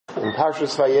In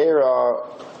Parshas Vayera,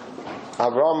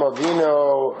 Avraham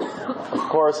Avinu, of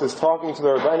course, is talking to the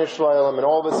Rebbeinu Shloim, and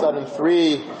all of a sudden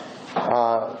 3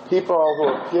 people who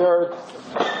appeared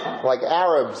like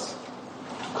Arabs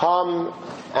come,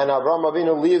 and Avraham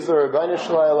Avinu leaves the Rebbeinu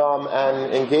Shloim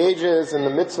and engages in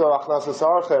the mitzvah of Achnasas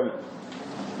Orchim.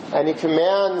 And he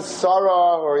commands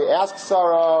Sarah, or he asks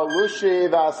Sarah, Lushi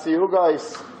v'asi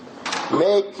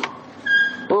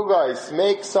ugais,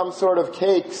 make some sort of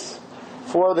cakes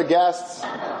for the guests.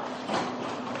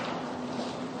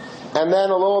 And then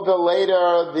a little bit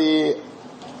later,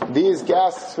 these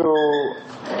guests who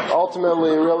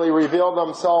ultimately really reveal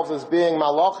themselves as being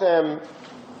malachim,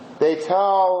 they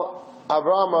tell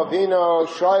Avraham Avinu,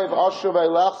 Shaiv ashuv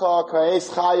eilecha ka'es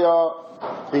chaya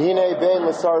v'hinei bein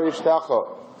l'sar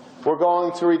yishtecha. We're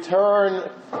going to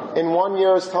return in 1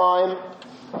 year's time,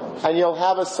 and you'll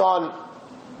have a son.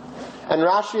 And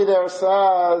Rashi there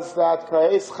says that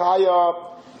Ka'es Chaya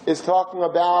is talking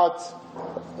about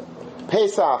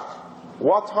Pesach.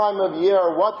 What time of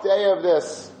year, what day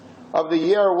of the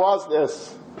year was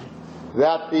this,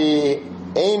 that the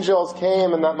angels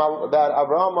came and that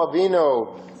Avraham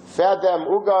Avinu fed them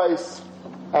ugais,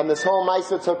 and this whole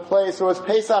Maisa took place? It was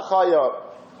Pesach Chaya.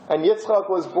 And Yitzchak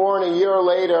was born a year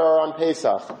later on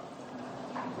Pesach.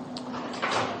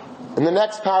 In the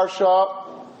next parsha,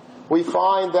 we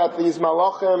find that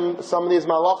some of these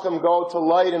malachim go to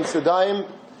Lot and Sodom,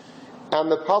 and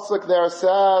the pasuk there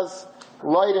says,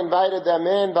 Lot invited them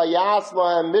in, Vayas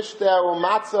lahem mishteh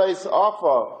u'matzos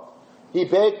afa. He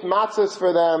baked matzahs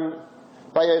for them,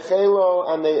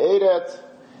 Vayechelu, and they ate it.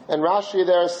 And Rashi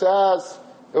there says,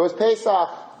 it was Pesach.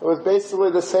 It was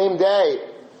basically the same day.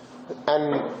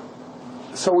 And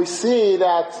so we see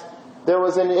that there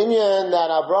was an inyan that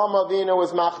Avraham Avinu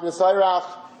was machnes orach,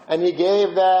 and he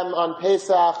gave them on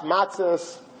Pesach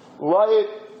matzahs. Right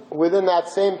within that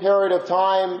same period of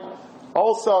time,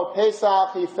 also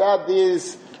Pesach, he fed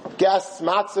these guests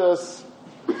matzahs.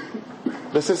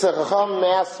 The Sifsei Chacham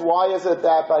asks, why is it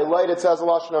that by Lot it says a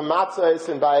lashon of matzahs,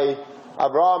 and by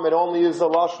Avraham it only uses a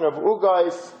lashon of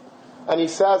ugais? And he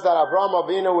says that Avraham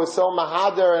Avinu was so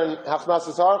mahader in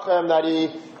Hachnasas Orchim that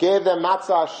he gave them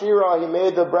matzah ashira, he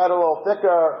made the bread a little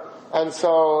thicker, and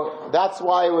so that's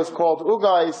why it was called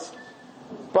ugais.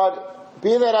 But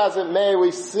be that as it may, we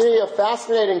see a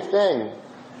fascinating thing,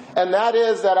 and that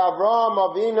is that Avraham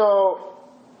Avinu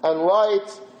and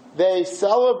Lot, they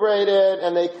celebrated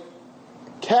and they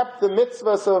kept the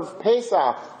mitzvahs of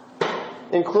Pesach,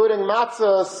 including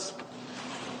matzahs,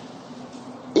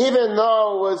 even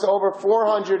though it was over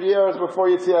 400 years before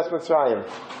Yetzias Mitzrayim.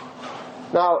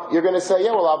 Now, you're going to say,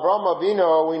 yeah, well, Avraham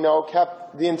Avinu, we know,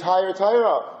 kept the entire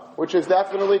Torah, which is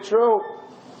definitely true.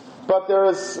 But there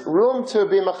is room to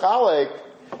be machalek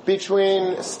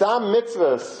between stam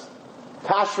mitzvahs,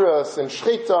 kashrus and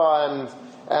shchita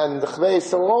and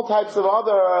chveis, and all types of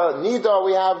other nida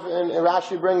we have, and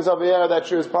Rashi brings over here that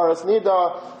she was paras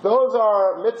nida. Those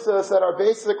are mitzvahs that are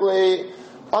basically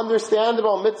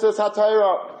understandable mitzvahs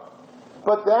ha-Torah.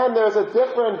 But then there's a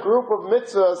different group of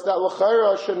mitzvahs that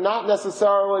l'chayra should not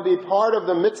necessarily be part of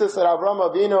the mitzvahs that Avraham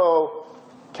Avinu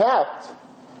kept.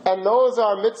 And those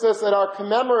are mitzvahs that are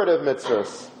commemorative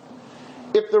mitzvahs.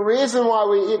 If the reason why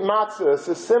we eat matzahs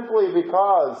is simply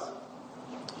because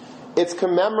it's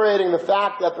commemorating the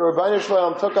fact that the Rebbeinu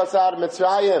Shloim took us out of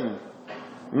Mitzrayim,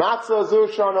 matzah zu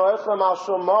shano echem al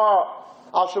shomah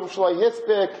al shom shloi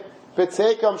hispik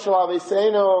B'tzeikam shel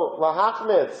aviseinu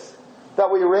lahachmitz, that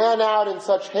we ran out in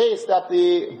such haste that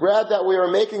the bread that we were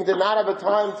making did not have a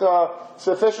time to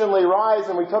sufficiently rise,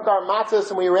 and we took our matzahs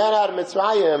and we ran out of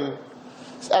Mitzrayim.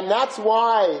 And that's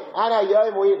why Ana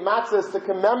Yom we eat matzahs, to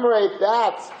commemorate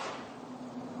that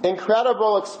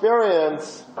incredible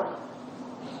experience.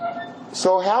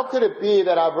 So how could it be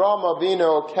that Avraham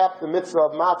Avinu kept the mitzvah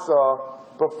of matzah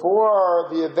before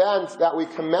the event that we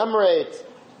commemorate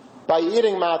by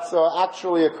eating matzah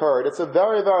actually occurred? It's a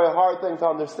very, very hard thing to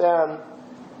understand.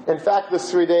 In fact, the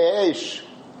Sridei Eish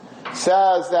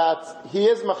says that he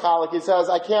is machalik. He says,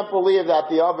 I can't believe that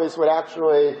the Avos would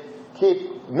actually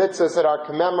keep mitzvahs that are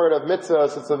commemorative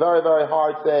mitzvahs. It's a very, very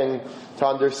hard thing to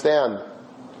understand.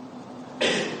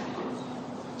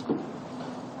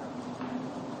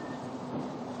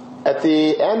 At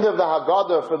the end of the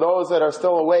Haggadah, for those that are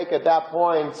still awake at that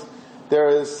point, there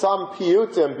is some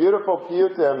piyutim, beautiful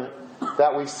piyutim,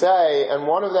 that we say, and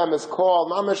one of them is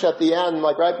called, mamash at the end,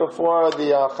 like right before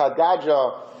the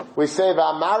Chagaja, we say,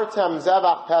 V'amartem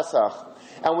zevach Pesach.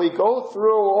 And we go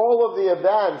through all of the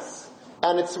events,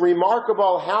 and it's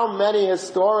remarkable how many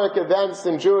historic events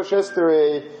in Jewish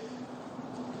history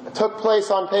took place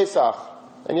on Pesach.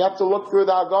 And you have to look through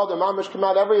the Haggadah, Mamish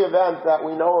Kamat, every event that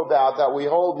we know about, that we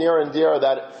hold near and dear,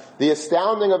 that the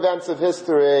astounding events of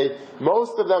history,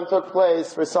 most of them took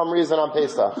place for some reason on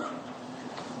Pesach.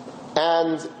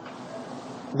 And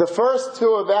the first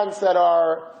two events that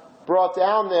are brought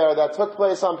down there that took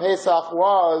place on Pesach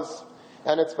was,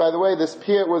 and it's, by the way, this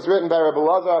piyut was written by Rabbi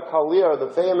Elazar Kalir, the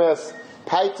famous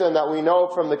Paitan that we know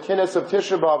from the Kinnis of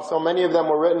Tisha B'Av. So many of them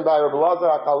were written by Rabbi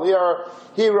Elazar Kalir.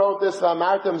 He wrote this,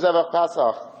 V'amartem Zevach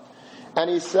Pesach. And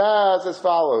he says as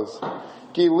follows,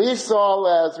 Ki lisol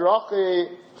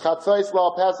Ezrachi Chatzos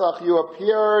la Pesach, you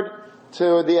appeared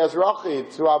to the Ezrachi,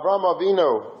 to Avram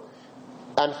Avinu,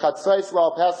 and Chatzos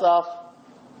la Pesach,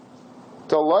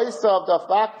 Deloisav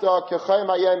Dafakta Kechem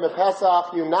Hayem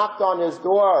Pesach, you knocked on his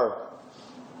door.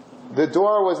 The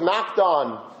door was knocked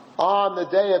on the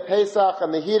day of Pesach,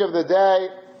 and the heat of the day,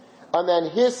 and then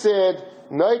Hisid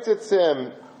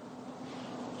Noititzim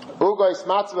Ugois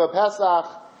Matzvah Pesach,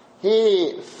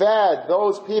 he fed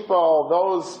those people,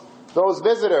 those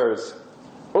visitors,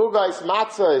 Ugois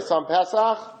Matzvah on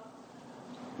Pesach,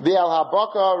 V'el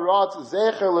HaBakar Rot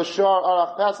Zecher L'Shar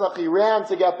Arach Pesach, he ran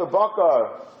to get the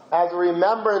bakar as a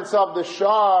remembrance of the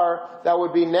shar that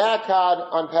would be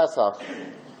nekad on Pesach.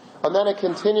 And then it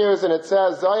continues and it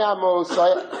says, Zoyamu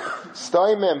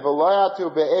Stoimim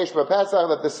V'loyatu Be'esh B'Pesach,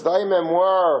 that the Stoimim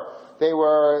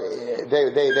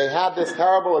they had this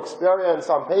terrible experience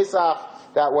on Pesach,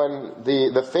 that when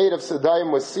the fate of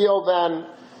Sodom was sealed then,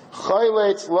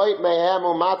 Choyletz Loit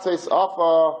Mehemu Matzos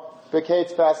Afa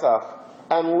B'Kates Pesach.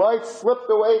 And light slipped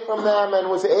away from them and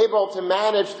was able to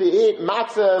manage to eat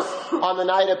matzahs on the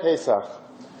night of Pesach.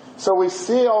 So we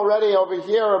see already over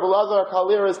here, Rabbi Elazar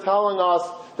Kalir is telling us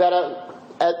that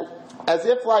as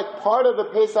if like part of the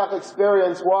Pesach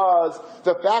experience was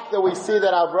the fact that we see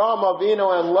that Avraham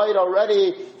Avinu and Lot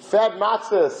already fed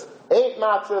matzahs, ate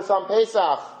matzahs on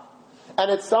Pesach.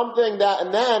 And it's something that,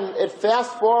 and then it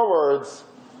fast forwards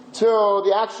to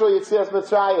the actual Yetzias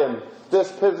Mitzrayim,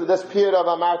 this period of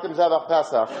Amartim Zevach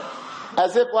Pesach.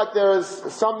 As if like there is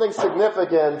something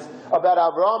significant about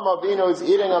Avraham Avinu's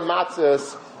eating a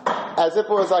matzahs, as if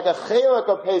it was like a chelik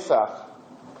of Pesach.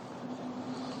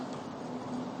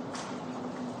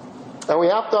 And we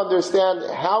have to understand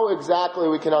how exactly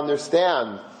we can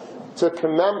understand to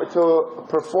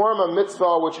perform a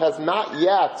mitzvah which has not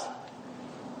yet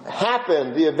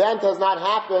happened, the event has not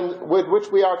happened with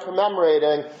which we are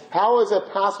commemorating. How is it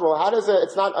possible?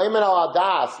 It's not Ayman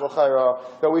al-Adas, l'chayra,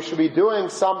 that we should be doing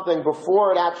something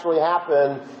before it actually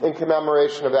happened in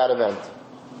commemoration of that event.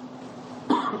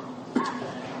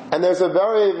 And there's a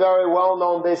very, very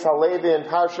well-known Beis Halevi in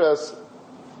Parshas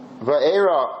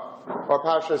Va'era, or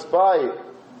Parshas Bay,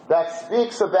 that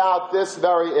speaks about this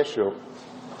very issue.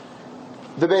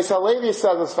 The Beis Halevi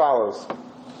says as follows.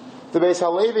 The Beis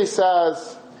Halevi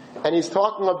says, and he's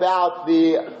talking about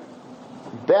the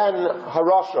Ben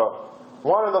Harasha,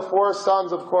 one of the four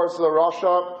sons, of course, of the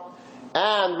Rasha.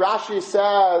 And Rashi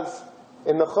says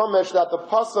in the Chumash that the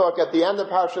pasuk at the end of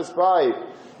Parshas Bay,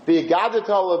 "V'yigadita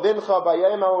levincha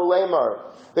b'yema u'lemar,"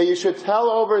 that you should tell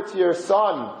over to your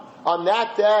son on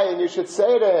that day, and you should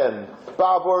say to him,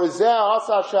 "Ba'avor zeh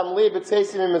asa Hashem li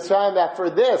b'tzeisim miMitzrayim," that for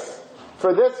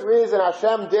this reason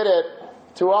Hashem did it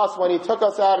to us when He took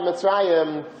us out of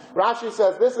Mitzrayim. Rashi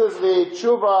says this is the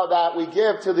tshuva that we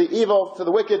give to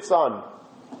the wicked son.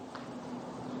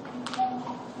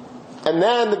 And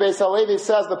then the Beis Halevi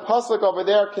says, the pasuk over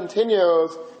there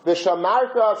continues,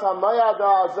 "V'shamarta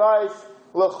samayada azais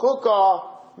lechuka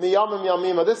miyamim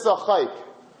yamima." This is a chayk.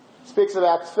 Speaks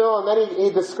about tefillah, and then he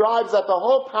describes that the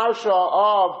whole parsha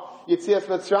of Yetzias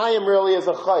Mitzrayim really is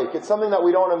a chayk. It's something that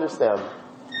we don't understand.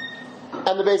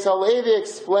 And the Beis Halevi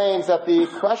explains that the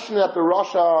question that the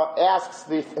Rasha asks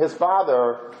his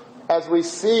father, as we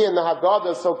see in the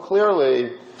Haggadah so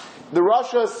clearly, the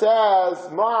Rasha says,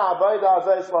 "Ma abayda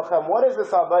azais lachem." What is this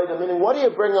abayda? Meaning, what do you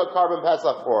bring a carbon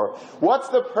pesach for? What's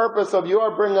the purpose of your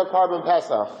bringing a carbon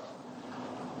pesach?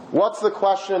 What's the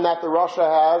question that the Rasha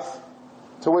has?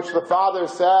 To which the father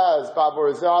says,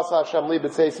 "Ba'avor zeh asa Hashem li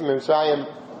b'tzeisim miMitzrayim."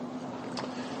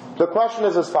 The question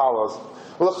is as follows.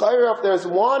 If there's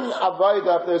one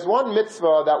avodah, if there's one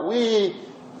mitzvah that we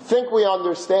think we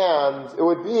understand, it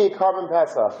would be Carbon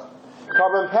Pesach.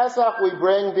 Carbon Pesach we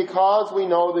bring because we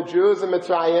know the Jews in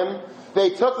Mitzrayim,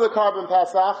 they took the Carbon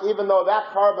Pesach, even though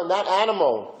that carbon, that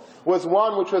animal, was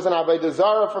one which was an avodah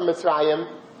zarah from Mitzrayim,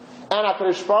 and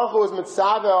HaKadosh Baruch Hu was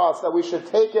mitzvah us that we should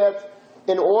take it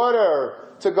in order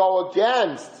to go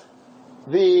against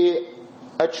the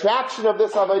attraction of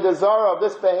this avodah zarah, of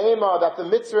this behemah that the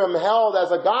Mitzrayim held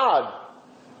as a god.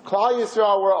 Klal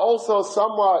Yisrael were also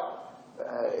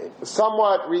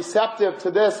somewhat receptive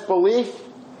to this belief,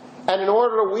 And in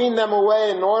order to wean them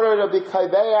away, in order to be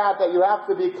kaiveyat, that you have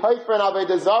to be kaifer and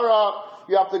avodah zarah,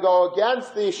 you have to go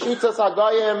against the shitas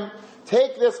hagayim,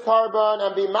 take this carbon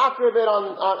and be makriv it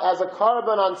as a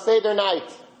carbon on Seder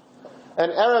night,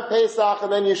 and Erev Pesach,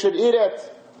 and then you should eat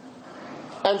it.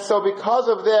 And so because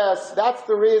of this, that's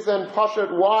the reason,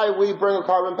 Pashut, why we bring a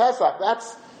carbon Pesach.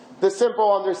 That's the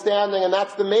simple understanding, and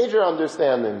that's the major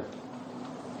understanding.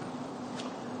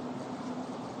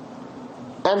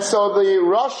 And so the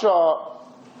Rasha,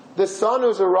 the son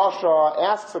who's a Rasha,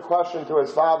 asks a question to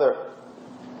his father.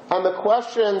 And the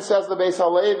question, says the Beis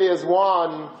Halevi, is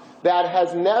one that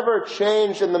has never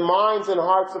changed in the minds and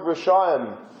hearts of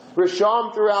Rishaim.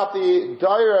 Rishaim throughout the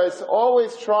Dairas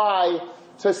always try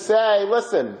to say,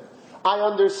 listen, I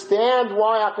understand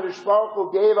why HaKadosh Baruch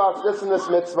Hu gave us this and this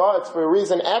mitzvah. It's for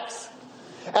reason X.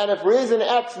 And if reason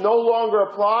X no longer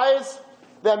applies,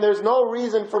 then there's no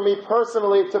reason for me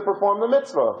personally to perform the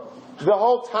mitzvah. The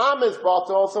whole tam is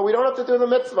batal, so we don't have to do the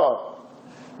mitzvah.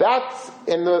 That's,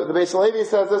 in the Beis Halevi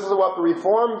says this is what the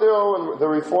Reform do, and the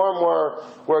Reform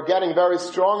were getting very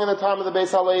strong in the time of the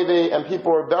Beis Halevi, and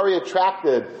people were very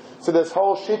attracted to this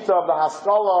whole shita of the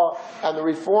Haskalah and the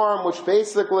Reform, which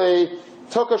basically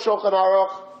took a Shulchan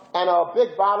Aruch and a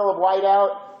big bottle of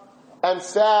whiteout and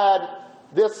said,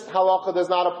 this halacha does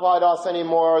not apply to us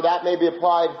anymore. That may be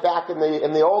applied back in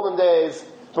the olden days,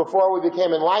 before we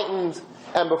became enlightened,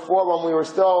 and before when we were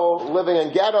still living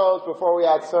in ghettos, before we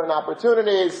had certain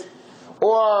opportunities,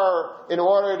 or in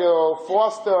order to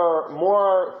foster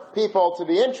more people to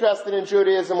be interested in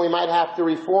Judaism, we might have to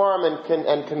reform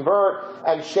and convert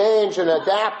and change and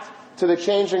adapt to the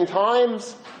changing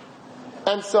times.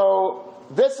 And so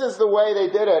this is the way they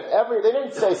did it. They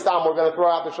didn't say, Stam, we're going to throw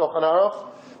out the Shulchan Aruch.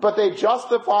 But they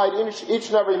justified each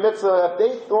and every mitzvah that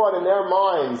they thought in their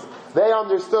minds they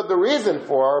understood the reason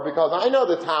for, because I know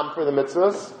the tam for the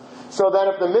mitzvahs. So that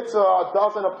if the mitzvah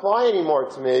doesn't apply anymore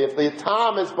to me, if the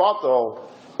tam is batal,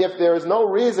 if there is no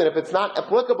reason, if it's not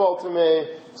applicable to me,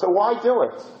 so why do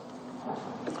it?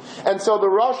 And so the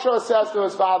Rasha says to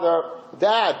his father,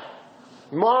 Dad,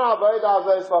 ma avodah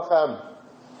hazeh lachem.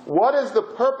 What is the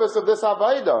purpose of this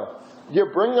avodah?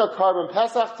 You're bringing a carbon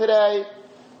Pesach today.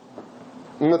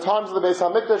 In the times of the Beis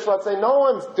HaMikdash, let's say, no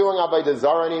one's doing Avodah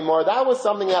Zarah anymore. That was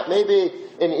something that maybe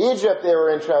in Egypt they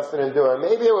were interested in doing.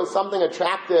 Maybe it was something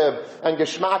attractive and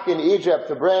geschmack in Egypt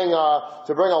to bring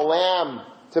a lamb,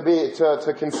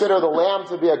 to consider the lamb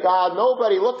to be a god.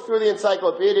 Nobody, look through the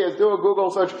encyclopedias, do a Google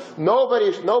search.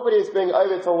 Nobody's being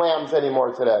over to lambs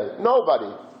anymore today.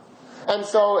 Nobody. And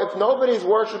so if nobody's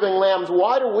worshiping lambs,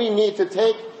 why do we need to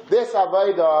take this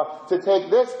avodah, to take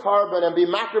this carbon and be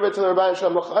makrivit to the Rebbeinu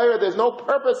Shalom l'chayra? There's no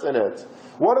purpose in it.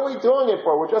 What are we doing it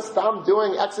for? We're just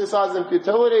doing exercise in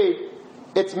futility.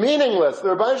 It's meaningless.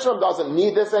 The Rebbeinu Shalom doesn't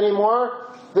need this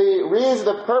anymore.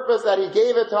 The purpose that He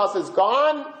gave it to us is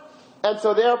gone, and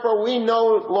so therefore we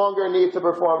no longer need to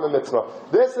perform the mitzvah.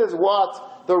 This is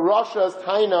what the Rasha's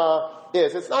taina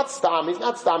is. It's not Stam. He's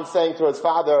not Stam saying to his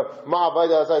father, Ma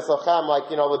avodah hazeh lachem, like,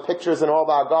 the pictures and all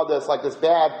the Agadas, like this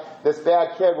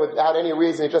bad kid without any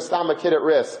reason. He's just Stam a kid at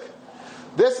risk.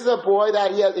 This is a boy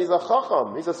that he's a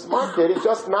chacham. He's a smart kid. He's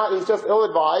just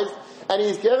ill-advised, and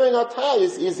he's giving a tie.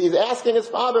 He's asking his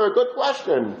father a good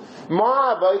question.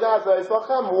 Ma avodah hazeh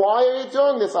lachem, why are you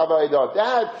doing this avodah?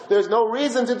 Dad, there's no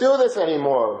reason to do this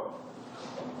anymore.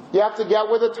 You have to get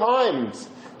with the times.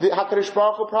 The HaKadosh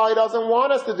Baruch Hu probably doesn't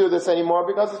want us to do this anymore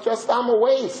because it's just a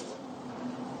waste.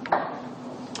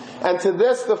 And to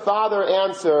this the father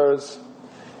answers,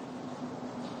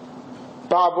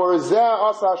 this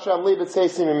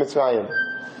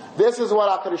is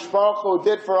what HaKadosh Baruch Hu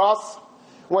did for us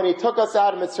when He took us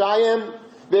out of Mitzrayim.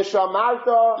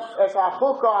 V'shamarta es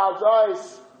hachuka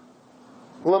azois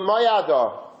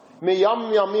l'mayada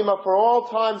miyam yamima. For all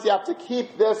times you have to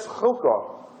keep this chukah.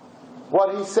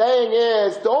 What He's saying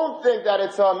is, don't think that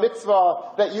it's a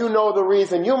mitzvah that you know the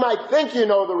reason. You might think you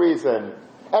know the reason.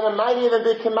 And it might even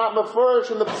be Kemat Mefurish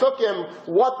in the Psukim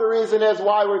what the reason is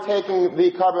why we're taking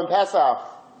the Carbon Pesach.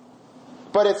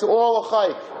 But it's all a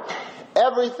chayk.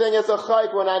 Everything is a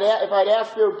chayk. If I'd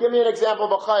ask you, give me an example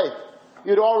of a chayk,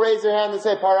 you'd all raise your hand and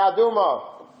say Paraduma.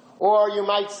 Or you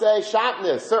might say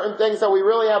Shatnez, certain things that we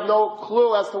really have no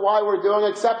clue as to why we're doing,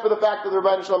 except for the fact that the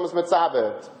Rebbeinu Shalom is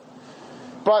mitzaveh.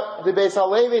 But the Beis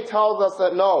Halevi tells us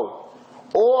that no,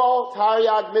 all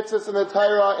Taryag mitzvahs in the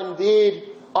Torah indeed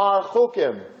are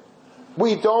chukim.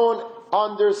 We don't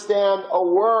understand a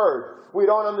word. We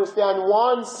don't understand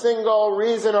one single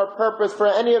reason or purpose for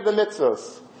any of the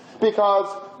mitzvahs. Because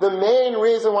the main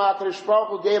reason why HaKadosh Baruch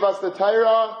Hu gave us the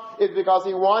Torah is because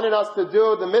He wanted us to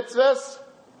do the mitzvahs,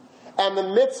 and the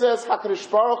mitzvahs HaKadosh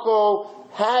Baruch Hu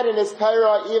had in His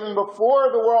Torah even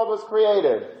before the world was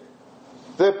created.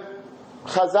 The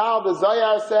Chazal, the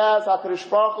Zohar says, HaKadosh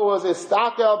Baruch Hu was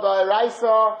istakel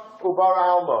ba'iraisa u'bara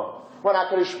alma. When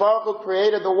HaKadosh Baruch Hu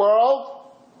created the world,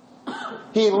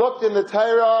 He looked in the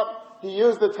Torah, He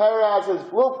used the Torah as His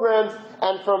blueprint,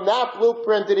 and from that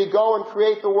blueprint did He go and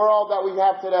create the world that we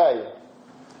have today.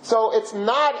 So it's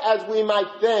not as we might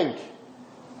think,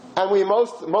 and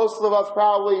most of us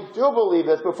probably do believe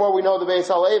this before we know the Beis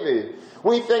Halevi.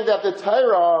 We think that the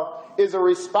Torah is a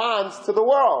response to the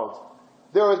world.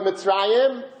 There was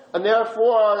Mitzrayim, and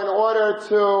therefore, in order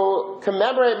to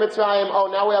commemorate Mitzrayim,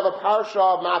 now we have a parsha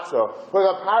of Matzah, we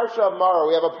have a parsha of Maror,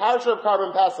 we have a parsha of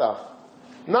Karban Pesach.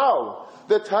 No,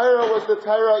 the Torah was the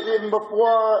Torah even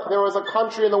before there was a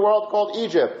country in the world called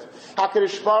Egypt.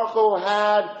 HaKadosh Baruch Hu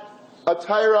had a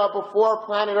Torah before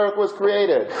planet Earth was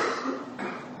created.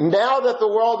 Now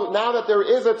that there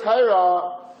is a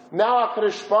Torah, now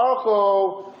HaKadosh Baruch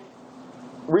Hu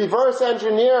reverse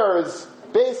engineers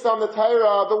based on the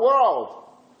Torah the world.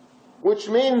 Which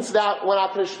means that when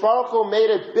HaKadosh Baruch Hu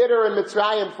made it bitter in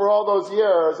Mitzrayim for all those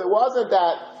years, it wasn't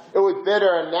that it was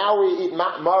bitter and now we eat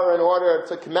maror in order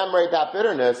to commemorate that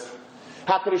bitterness.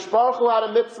 HaKadosh Baruch Hu had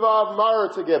a mitzvah of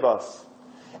maror to give us.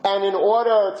 And in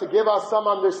order to give us some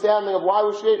understanding of why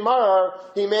we should eat maror,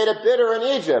 He made it bitter in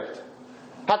Egypt.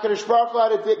 HaKadosh Baruch Hu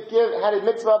had a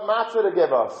mitzvah of matzah to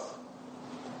give us.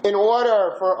 In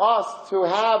order for us to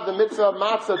have the mitzvah of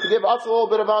matzah, to give us a little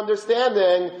bit of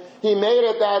understanding, He made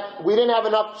it that we didn't have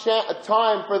enough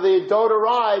time for the dough to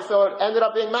rise, so it ended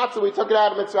up being matzah. We took it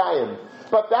out of Mitzrayim.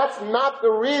 But that's not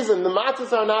the reason. The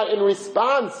matzahs are not in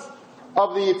response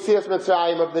of the Yetzias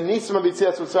Mitzrayim, of the Nisim of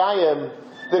Yetzias Mitzrayim.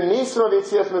 The Nisim of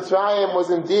Yetzias Mitzrayim was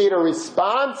indeed a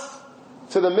response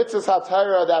to the mitzvahs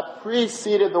HaTorah that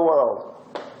preceded the world.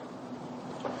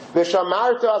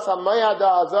 V'shamarta as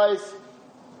hamayada azais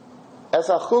as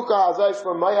hachuka azais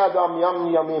l'mayadam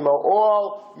yam yamima.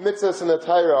 All mitzvahs in the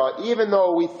Torah, even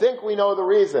though we think we know the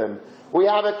reason, we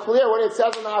have it clear when it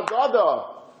says in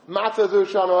Haggadah, Matzah zu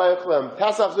shanu eichlim,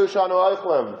 Pesach zu shanu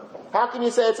eichlim. How can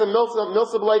you say it's a milsa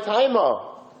b'lei taima?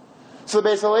 So the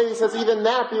Beis Halevi says even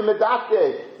that be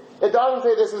medakdik. It doesn't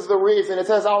say this is the reason. It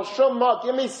says al shumma,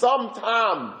 give me some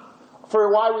time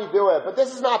for why we do it. But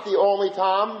this is not the only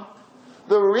time.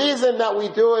 The reason that we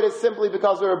do it is simply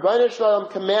because the Rebbeinu Shalom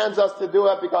commands us to do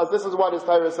it, because this is what His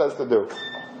Torah says to do.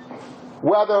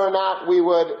 Whether or not we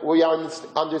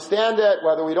understand it,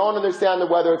 whether we don't understand it,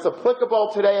 whether it's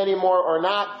applicable today anymore or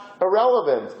not,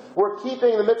 irrelevant. We're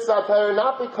keeping the mitzvah Torah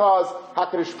not because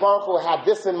HaKadosh Baruch Hu had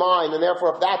this in mind, and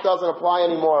therefore if that doesn't apply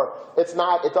anymore, it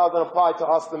doesn't apply to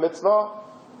us, the mitzvah.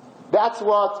 That's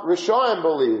what Rishonim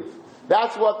believe.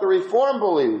 That's what the Reform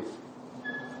believe.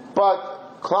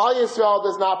 But Klal Yisrael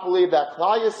does not believe that.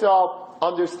 Klal Yisrael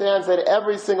understands that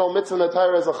every single mitzvah in the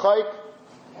Torah is a chayk,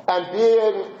 and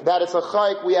being that it's a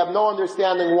chayk, we have no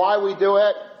understanding why we do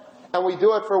it, and we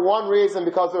do it for one reason,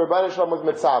 because the Rebbeinu Shalom was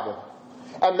mitzvah.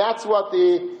 And that's what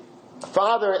the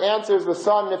father answers the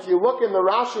son. If you look in the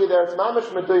Rashi there, it's mamash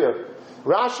meduyuk.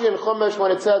 Rashi and Chumash,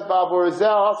 when it says Ba'avur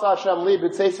Zel Hasa Hashem Li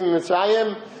B'Tzeisim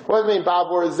Mitzrayim, what does it mean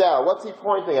Ba'avur Zel? What's he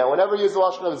pointing at? Whenever you use the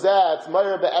lashon of Zeh, it's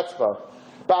Meir Be'etzva.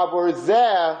 Ba'avur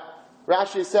Zeh,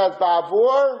 Rashi says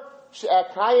Ba'avur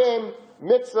She'ekayim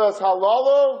Mitzvahs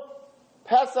Halalu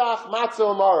Pesach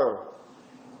Matzah Maror.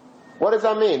 What does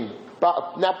that mean?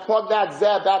 Now plug that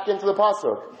Zeh back into the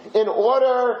pasuk. In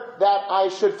order that I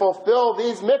should fulfill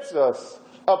these mitzvahs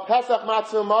of Pesach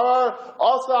Matzah Maror,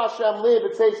 also Hashem Li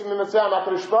B'Tzeisim Mitzrayim,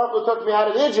 HaKadosh Baruch Hu took me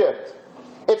out of Egypt.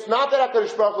 It's not that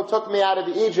HaKadosh Baruch Hu took me out of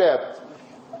Egypt,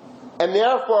 and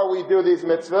therefore we do these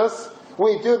mitzvahs.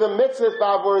 We do the mitzvahs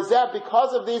Ba'avur Zeh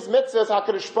because of these mitzvahs.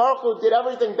 HaKadosh Baruch Hu did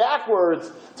everything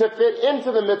backwards to fit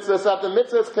into the mitzvahs, so that the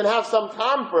mitzvahs can have some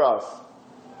time for us.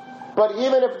 But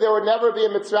even if there would never be a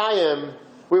Mitzrayim,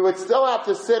 we would still have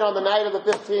to sit on the night of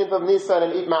the 15th of Nisan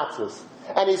and eat matzahs.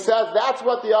 And he says that's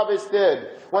what the Avis did.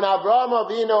 When Avraham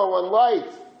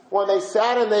Avinu, when they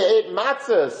sat and they ate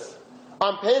matzahs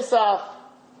on Pesach,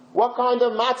 what kind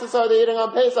of matzahs are they eating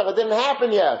on Pesach? It didn't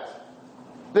happen yet.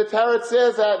 The Torah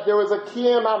says that there was a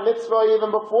Kiyam HaMitzvah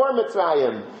even before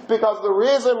Mitzrayim. Because the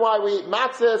reason why we eat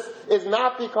matzahs is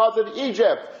not because of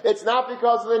Egypt. It's not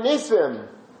because of the Nisim.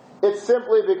 It's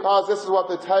simply because this is what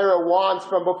the Torah wants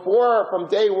from before, from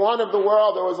day one of the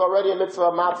world. There was already a mitzvah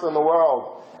of matzah in the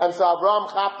world. And so Abraham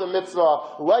chapped the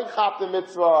mitzvah, Lot chapped the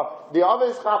mitzvah, the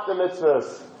others chapped the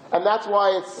mitzvahs. And that's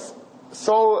why it's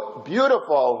so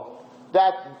beautiful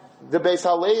that the Beis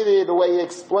Halevi, the way he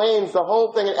explains the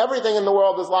whole thing, and everything in the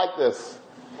world is like this.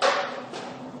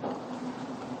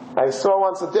 I saw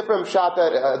once a different shot,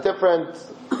 that a different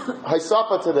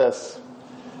Haisafa to this.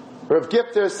 Rav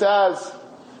Gipter says,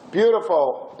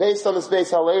 beautiful, based on this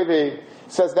Beis Halevi,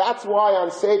 says that's why on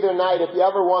Seder night, if you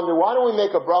ever wonder, why don't we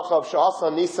make a bracha of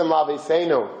Sha'asa Nisim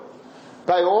Laviseinu?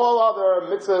 By all other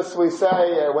mitzvahs we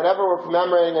say, whenever we're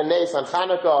commemorating a Nes on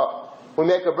Chanukah, we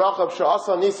make a bracha of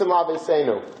Sha'asa Nisim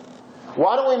Laviseinu.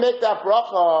 Why don't we make that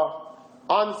bracha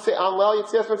on Leil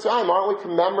Yetzias Mitzrayim? Aren't we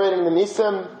commemorating the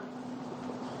Nisim?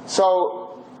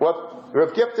 So, what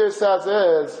Rav Gipter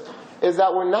says is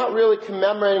that we're not really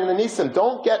commemorating the Nisim.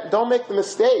 Don't make the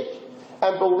mistake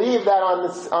and believe that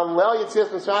on Leil Yetzias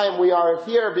Mitzrayim we are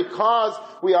here because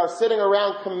we are sitting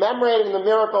around commemorating the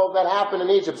miracles that happened in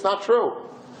Egypt. It's not true.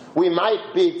 We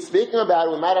might be speaking about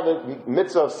it, we might have a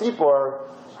mitzvah of Sipur,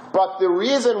 but the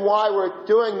reason why we're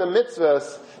doing the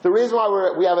mitzvahs, the reason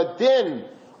why we have a din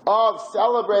of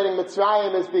celebrating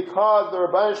Mitzrayim is because the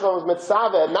Rebbeinu Shalom was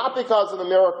mitzaveh, not because of the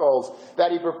miracles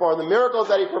that he performed. The miracles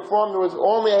that he performed was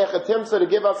only a hechatimsa to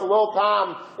give us a little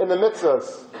time in the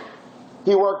mitzvahs.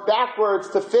 He worked backwards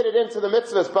to fit it into the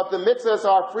mitzvahs, but the mitzvahs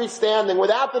are freestanding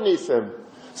without the nisim.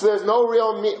 So there's no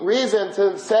real reason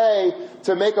to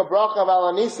make a bracha of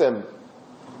al nisim.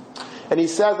 And he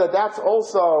says that that's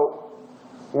also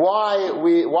why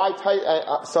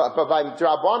but by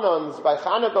Drabanons, by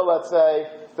Chanukah, let's say,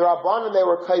 the Rabbanon, they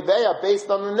were kaiveya based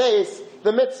on the nes,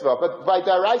 the mitzvah. But by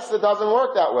Daraisa, it doesn't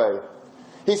work that way.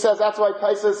 He says that's why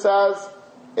Taisa says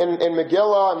in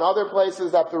Megillah and other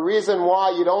places that the reason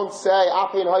why you don't say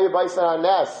Apin Hayu Baisan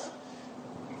Anes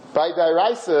by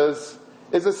Daraisas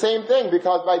is the same thing,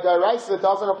 because by Daraisa it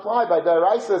doesn't apply. By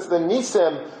Daraisas, the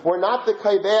Nisim were not the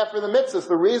kaiveya for the mitzvahs.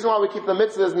 The reason why we keep the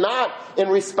mitzvahs is not in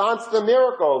response to the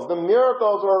miracles. The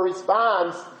miracles were a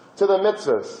response to the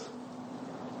mitzvahs.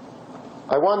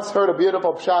 I once heard a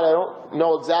beautiful pshat. I don't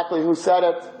know exactly who said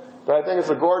it, but I think it's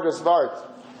a gorgeous vart.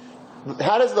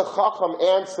 How does the Chacham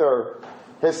answer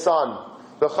his son?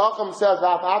 The Chacham says,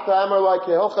 tell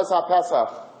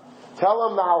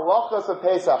him the halachas of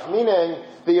Pesach, meaning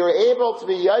that you're able to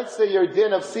be yaitze your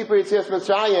din of Sipur Yetzias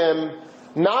Mitzrayim,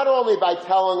 not only by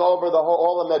telling over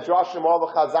all the Medrashim, all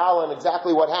the Chazal, and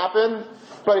exactly what happened,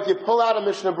 but if you pull out a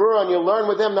Mishnah Berurah and you learn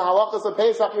with him the halachas of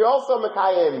Pesach, you're also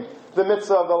Mekayim the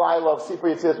mitzvah of the Laila of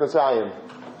Sipur Yetzias Mitzrayim,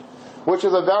 which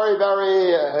is a very,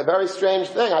 very, very strange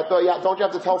thing. I thought, don't you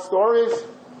have to tell stories?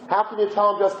 How can you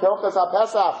tell them just Hilchas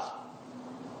HaPesach?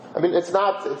 I mean, it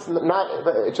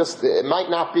might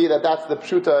not be that that's the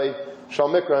Pshutai Shal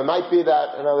Mikra. It might be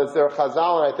that, there are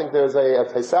Chazal, and I think there's a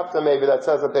Tosefta maybe that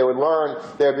says that they would be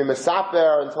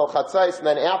Mesaper until Chatzais, and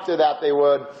then after that they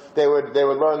would learn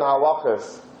the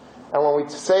halachas. And when we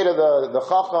say to the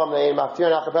Chacham, and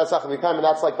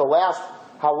that's like the last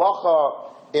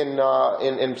halacha in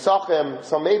Psachim,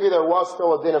 so maybe there was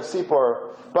still a din of Sipur.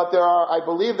 But I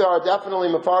believe there are definitely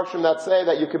Mefarshim that say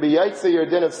that you could be yaitze your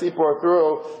din of Sipur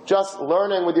through just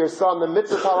learning with your son the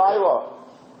mitzvah halayla.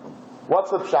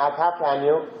 What's the pshat? How can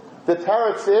you? The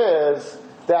teretz is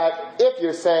that if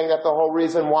you're saying that the whole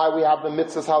reason why we have the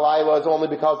mitzvah halayla is only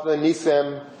because of the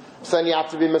nisim, so then you have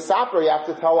to be Mesaper, you have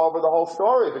to tell over the whole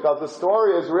story, because the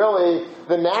story is really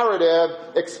the narrative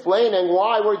explaining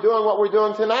why we're doing what we're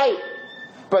doing tonight.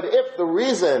 But if the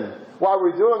reason why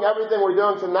we're doing everything we're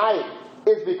doing tonight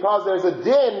is because there's a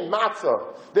din matzah,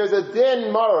 there's a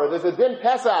din maror, there's a din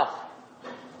pesach,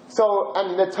 so,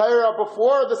 and the Torah,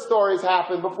 before the stories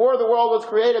happened, before the world was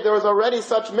created, there was already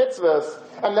such mitzvahs,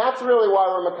 and that's really why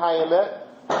we're Mekayim it.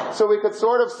 So we could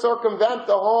sort of circumvent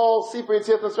the whole Sipur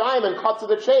Yetzias Mitzrayim and cut to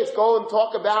the chase, go and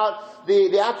talk about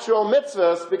the actual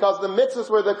mitzvahs, because the mitzvahs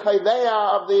were the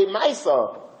kaiveya of the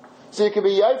Maisa. So you could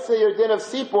be yaitze your din of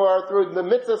Sipur through the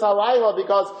mitzvahs halayla,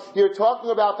 because you're talking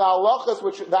about the halachas,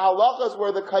 which the halachas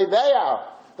were the kaiveya.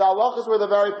 The halachas were the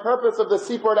very purpose of the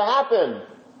Sipur to happen.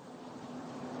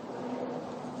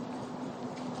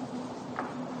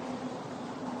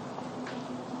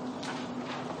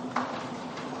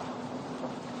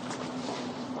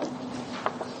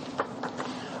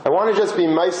 I want to just be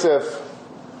Meisif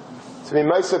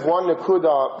one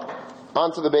Nakuda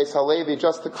onto the Beis Halevi,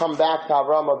 just to come back to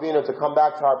Avraham Avinu, to come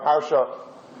back to our Parsha.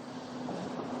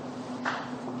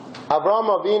 Avraham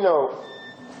Avinu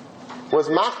was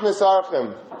Machnis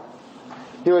Archim.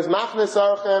 He was Machnis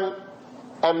Archim,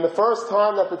 and the first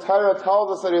time that the Torah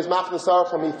tells us that he was Machnis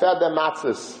Archim, he fed them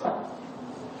matzahs.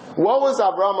 What was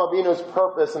Avraham Avinu's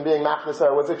purpose in being Machnis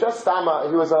Archim? Was it just Stama?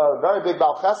 He was a very big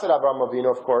Baal Chesed, Avraham Avinu,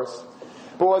 of course.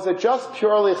 But was it just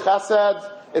purely chesed?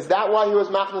 Is that why he was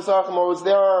Machnas Archim, or was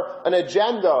there an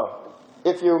agenda,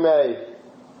 if you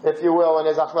will, in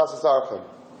his Achnas Archim?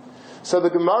 So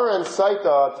the Gemara in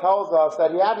Saita tells us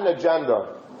that he had an agenda.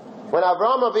 When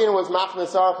Avraham Avinu was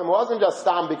machnes archim, it wasn't just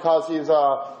stam because he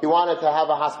wanted to have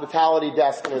a hospitality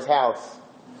desk in his house.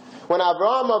 When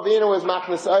Avraham Avinu was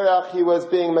machnes arach, he was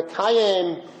being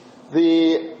mekayim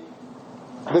the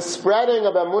spreading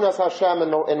of emunas Hashem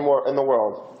in the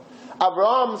world.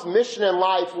 Avraham's mission in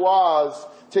life was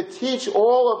to teach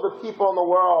all of the people in the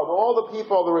world, all the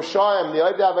people, the Rishayim, the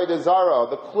Oivdei Avodah Zarah,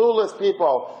 the clueless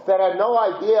people that had no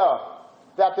idea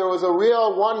that there was a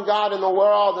real one God in the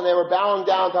world, and they were bowing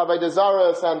down to Avodah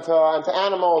Zarah and to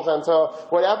animals and to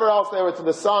whatever else they were, to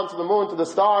the sun, to the moon, to the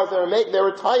stars. They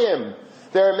were tayyim.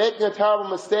 They were making a terrible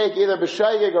mistake, either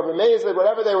b'shayig or b'mezid,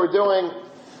 whatever they were doing.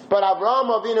 But Avraham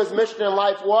Avinu's mission in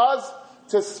life was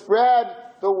to spread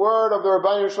the word of the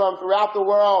Rebbeinu Shalom throughout the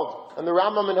world. And the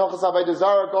Rambam in Hilchos Avodah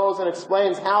Zarah goes and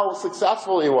explains how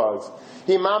successful he was.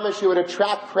 He would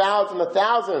attract crowds in the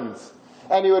thousands.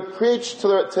 And he would preach to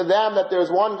them that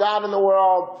there's one God in the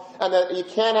world, and that you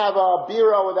can't have a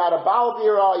bira without a Baal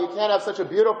bira. You can't have such a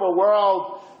beautiful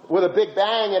world with a big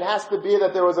bang. It has to be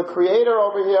that there was a creator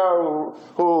over here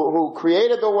who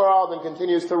created the world and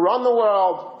continues to run the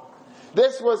world.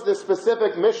 This was the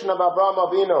specific mission of Avraham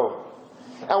Avinu.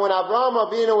 And when Avraham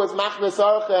Avinu was machnes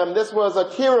archem, this was a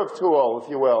kiruv tool, if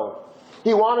you will.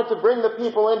 He wanted to bring the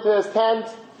people into his tent,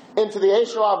 into the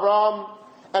Eshel Avram,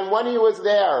 and when he was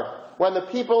there, when the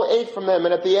people ate from him,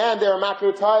 and at the end they were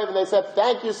makir taiv, and they said,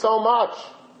 "Thank you so much."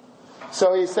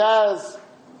 So he says,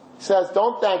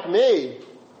 "Don't thank me.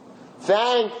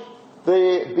 Thank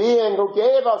the being who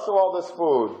gave us all this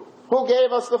food. Who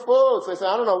gave us the food?" So they said,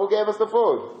 "I don't know, who gave us the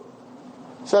food?"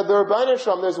 Said the Rebbeinu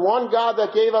Shalom, "There's one God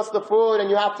that gave us the food, and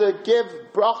you have to give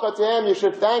bracha to him. You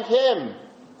should thank him.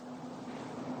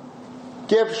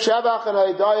 Give shevach and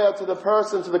hidayah to the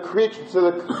person, to the creature,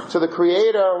 to the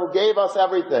Creator who gave us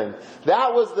everything."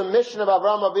 That was the mission of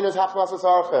Avraham Avinu's Hachmasas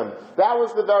Archim. That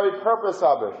was the very purpose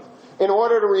of it. In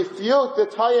order to refute the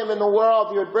tayyim in the world,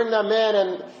 he would bring them in,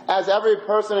 and as every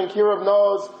person in Kiruv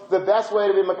knows, the best way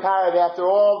to be Makarev, after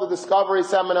all the discovery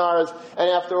seminars, and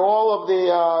after all of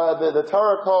the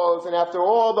Torah codes, and after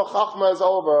all the Chachma is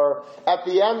over, at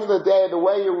the end of the day, the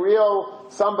way you reel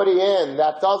somebody in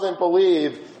that doesn't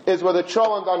believe is with a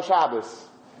cholent on Shabbos.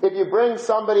 If you bring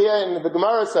somebody in, the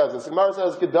Gemara says this, the Gemara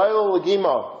says, Gedayla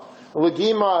Legima.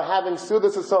 Legima, having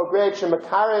Sudas is so great,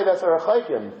 Shemakarev Eser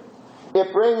Achaikim.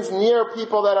 It brings near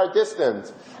people that are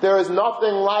distant. There is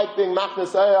nothing like being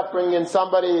machnes arach, bringing in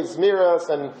somebody's miras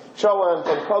and cholent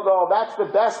and kogol. That's the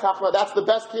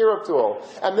best kiruv tool.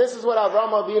 And this is what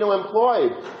Avraham Avinu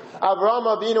employed. Avraham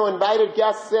Avinu invited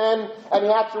guests in, and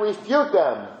he had to refute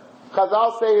them.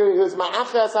 Chazal say he was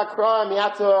ma'aches hakra'im. He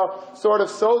had to sort of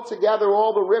sew together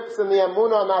all the rips in the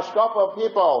emunah and hashkafa of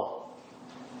people.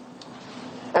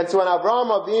 And so when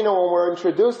we're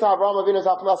introduced to Avraham Avinu's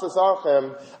Hachmasas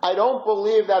Archim, I don't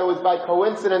believe that it was by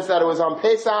coincidence that it was on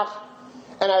Pesach,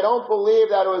 and I don't believe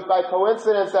that it was by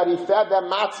coincidence that he fed them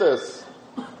matzahs.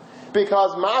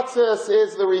 Because matzahs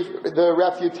is the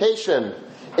refutation.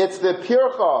 It's the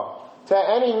pircha to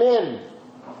any min.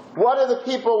 What are the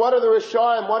people, what are the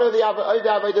Rishayim, what are the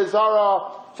Avodah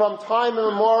Zarah from time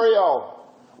immemorial?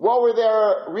 What were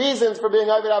their reasons for being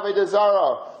Avodah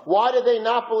Zarah? Why did they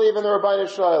not believe in the Rebbeinu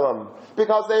Shalom?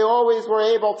 Because they always were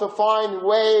able to find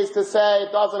ways to say,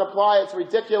 it doesn't apply, it's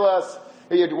ridiculous.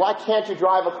 Why can't you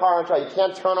drive a car on Shabbat? You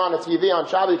can't turn on a TV on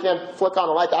Shabbat, you can't flick on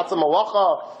a light, that's a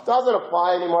malacha. It doesn't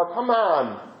apply anymore, come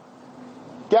on.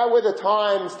 Get with the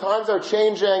times. Times are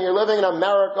changing. You're living in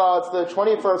America. It's the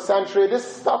 21st century. This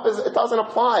stuff it doesn't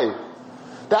apply.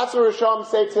 That's what Risham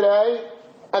say today.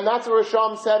 And that's what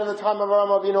Risham said in the time of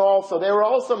Avraham Avinu also. They were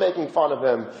also making fun of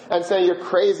him and saying, "You're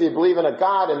crazy, you believe in a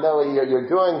God, and you're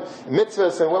doing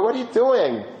mitzvahs, and what are you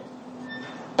doing?"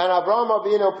 And Avraham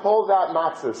Avinu pulls out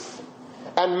matzahs.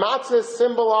 And matzahs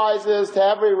symbolizes to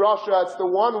every Rasha, it's the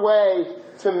one way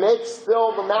to make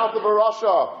still the mouth of a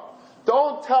Rasha.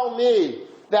 Don't tell me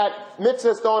that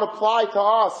mitzvahs don't apply to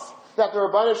us, that the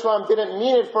Rebbeinu Shalom didn't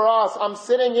mean it for us. I'm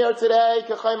sitting here today,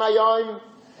 K'chay Mayom,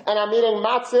 and I'm eating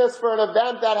matzahs for an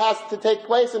event that has to take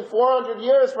place in 400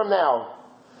 years from now.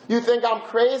 You think I'm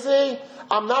crazy?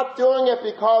 I'm not doing it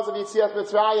because of Yetzias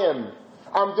Mitzrayim.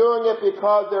 I'm doing it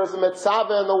because there's a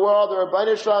mitzvah in the world. The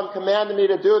Rebbeinu Shalom commanded me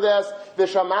to do this.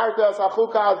 V'shamartas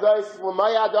achuka azos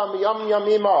l'mayadam yom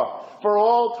yamima. For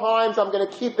all times, I'm going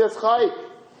to keep this chayk.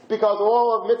 Because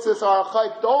all of mitzvahs are a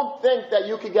chayk. Don't think that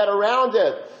you could get around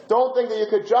it. Don't think that you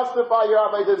could justify your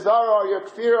avodah zarah or your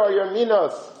kfir or your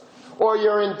minus or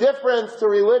your indifference to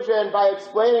religion by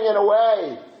explaining it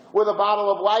away with a bottle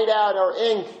of whiteout or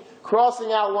ink,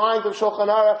 crossing out lines of Shulchan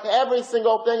Aruch. Every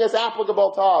single thing is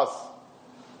applicable to us.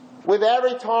 with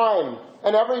every time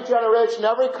and every generation,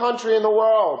 every country in the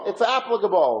world. It's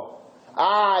applicable.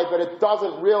 But it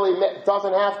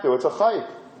doesn't have to. It's a chayk.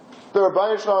 The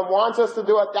Rebbeinu Shalom wants us to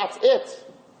do it. That's it.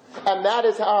 And that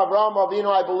is how Avraham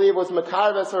Avinu, I believe, was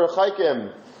Mekarves or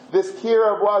Chaykim. This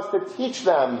Kirov was to teach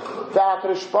them that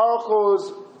HaKadosh Baruch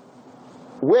Hu's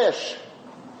wish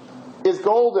is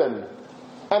golden.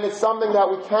 And it's something that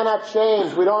we cannot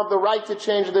change. We don't have the right to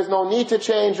change it. There's no need to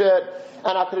change it.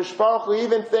 And HaKadosh Baruch Hu,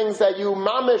 even things that you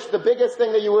mamish, the biggest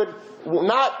thing that you would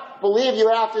not believe you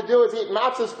have to do is eat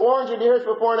matzahs 400 years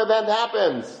before an event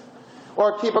happens.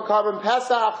 Or keep a carbon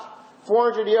Pesach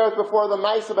 400 years before the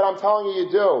Maisa, but I'm telling you,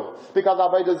 you do. Because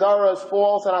Avodah Zarah is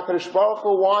false, and HaKadosh Baruch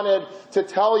Hu wanted to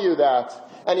tell you that.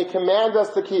 And He commands us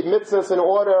to keep mitzvahs in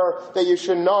order that you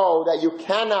should know that you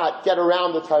cannot get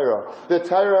around the Torah. The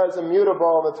Torah is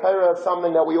immutable, the Torah is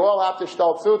something that we all have to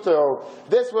shtaltzu to.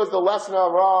 This was the lesson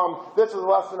of Avraham. This was the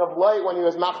lesson of Lot when he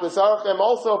was Machlis Archim,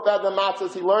 also fed the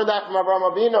matzahs. He learned that from Avraham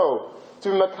Avinu. To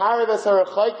Mekareves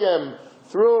HaRechaikim,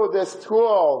 through this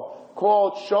tool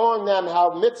called showing them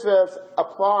how mitzvahs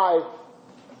apply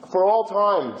for all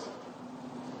times.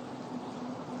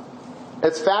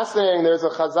 It's fascinating. There's a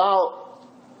Chazal.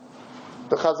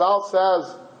 The Chazal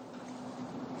says,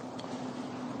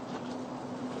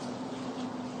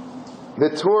 the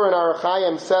Tur in Orach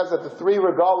Chaim says that the three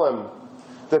regalim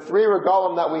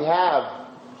that we have,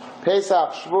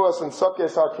 Pesach, Shavuos, and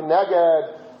Sukkot, are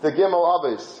Keneged the Gimel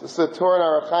Avis. This is the Tur in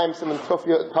Orach Chaim, Siman Tuf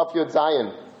Yud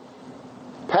Zayin.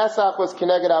 Pesach was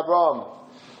Keneged Avraham.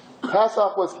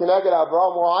 Pesach was Keneged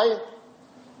Avraham. Why?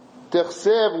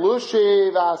 Tichsiv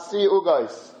Lushi V'asi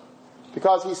Ugais.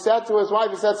 Because he said to his wife,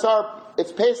 he said, "Sir,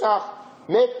 it's Pesach,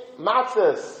 make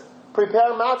matzahs,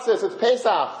 prepare matzahs, it's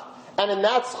Pesach." And in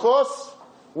that schus,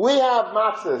 we have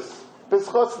matzahs.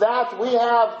 B'schus that, we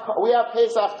have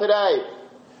Pesach today.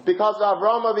 Because of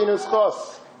Avraham Avinu's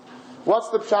schus. What's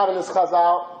the pshat in this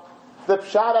chazal? The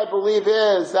pshat, I believe,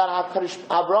 is that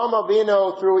Avraham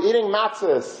Avinu, through eating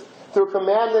matzahs, through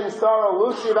commanding Sarah,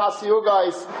 Lushi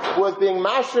Vasiyugais, was being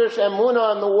mashrish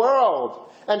emunah in the world,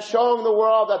 and showing the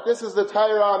world that this is the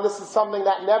Torah, and this is something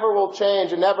that never will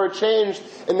change, and never changed,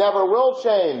 and never will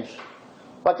change.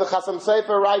 Like the Chasam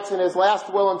Sofer writes in his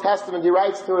last will and testament, he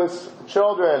writes to his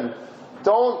children,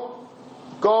 don't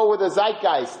go with the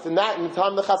zeitgeist. And that, in the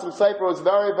time of the Chasam Sofer, was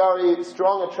very, very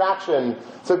strong attraction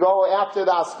to go after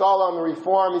the Haskalah and the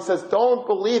Reform. He says, don't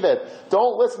believe it.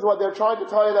 Don't listen to what they're trying to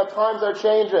tell you, that times are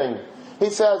changing. He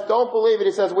says, don't believe it.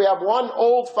 He says, we have one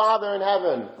old Father in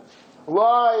heaven.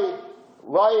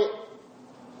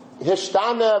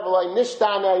 Hishtana v'lai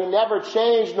nishtana, He never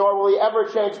changed, nor will He ever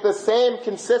change. The same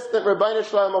consistent Rebbeinu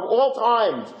Shalom of all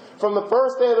times, from the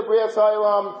first day of the Bria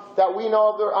Shalom that we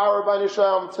know of our Rebbeinu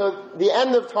Shalom to the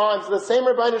end of times, the same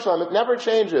Rebbeinu Shalom. It never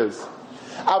changes.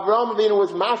 Avraham Avinu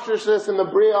was mastership in the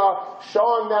Bria,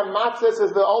 showing them matzahs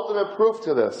is the ultimate proof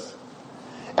to this.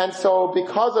 And so,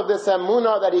 because of this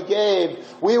emunah that he gave,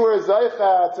 we were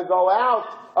zoicha to go out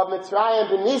of Mitzrayim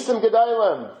b'nisim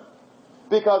gedolim.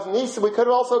 Because Nisim, we could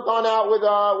have also gone out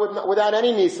without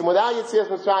any Nisim, without Yetzias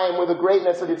Mitzrayim, with the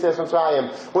greatness of Yetzias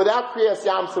Mitzrayim, without Kriyas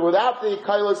Yamsuf, without the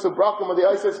Kailos Ubrakim, or the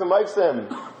Isis and Maivsim.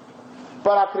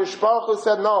 But HaKadosh Baruch Hu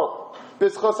said no.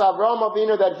 B'schus Avraham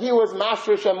Avinu, that he was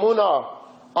Mashrish Emunah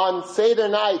on Seder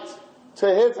night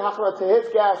to his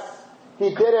guests. He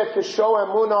did it to show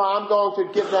Emunah. I'm going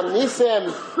to give them Nisim,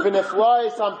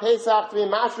 v'neflois on Pesach, to be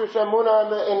Mashrish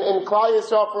Emunah in Klal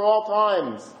Yisrael for all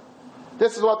times.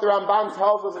 This is what the Ramban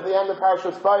tells us at the end of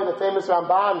Parashas Bay, the famous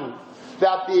Ramban,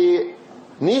 that the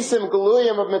Nisim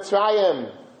Galuyim of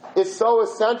Mitzrayim is so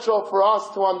essential for us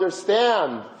to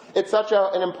understand. It's such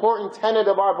an important tenet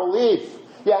of our belief.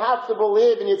 You have to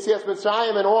believe in Yetzias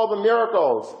Mitzrayim and all the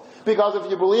miracles. Because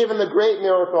if you believe in the great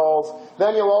miracles,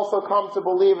 then you'll also come to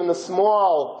believe in the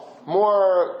small,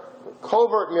 more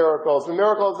covert miracles, the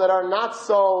miracles that are not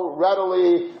so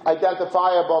readily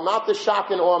identifiable, not the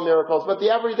shock and awe miracles, but the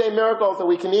everyday miracles that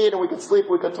we can eat and we can sleep,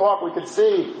 we can talk, we can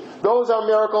see. Those are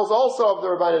miracles also of the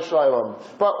Rebbeinu Shalom.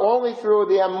 But only through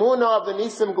the emunah of the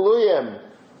Nisim Gluyim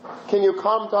can you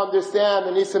come to understand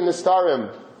the Nisim Nistarim.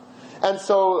 And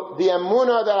so the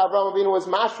emunah that Avraham Avinu was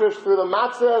mashrish through the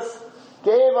matzahs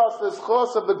gave us the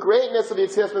schos of the greatness of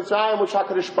Yetzias Mitzrayim, which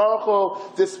HaKadosh Baruch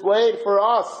Hu displayed for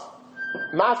us.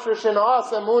 Mashrish in us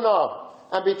emunah,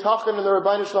 and bitachon in the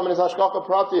Rebbeinu Shalom and his hashgacha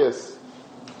pratius.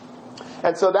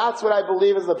 And so that's what I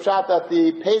believe is the pshat, that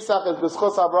the Pesach is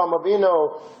b'schus Avraham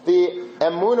Avinu, the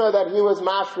emunah that he was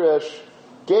mashrish,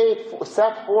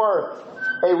 set forth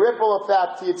a ripple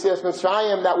effect to Yetzias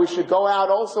Mitzrayim that we should go out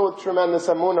also with tremendous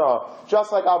emunah.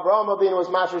 Just like Avraham Avinu was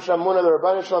Mashrish Emunah, the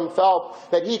Rebbeinu Shalom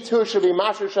felt that he too should be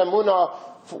Mashrish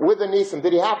Emunah with the Nisim.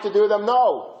 Did he have to do them?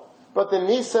 No. But the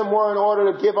Nisim were in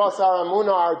order to give us our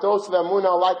emunah, our dose of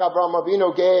emunah, like Avraham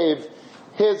Avinu gave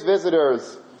his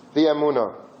visitors the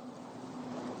emunah.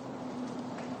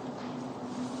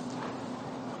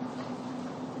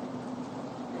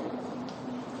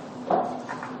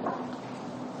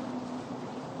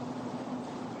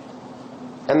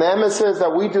 And the emes says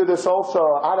that we do this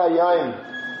also, Ad Hayom,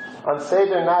 on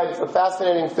Seder night. It's a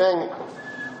fascinating thing.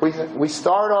 We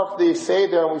start off the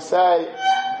Seder and we say,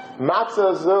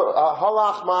 Matzah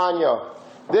halach ma'anya.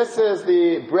 This is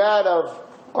the bread of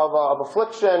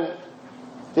affliction,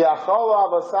 the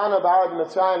achala of asana barad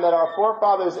Mitzrayim, that our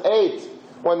forefathers ate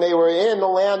when they were in the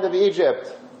land of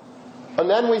Egypt. And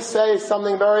then we say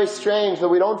something very strange that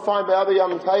we don't find by other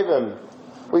Yom Tovim.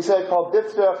 We say, "Kol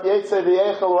ditzrach yetze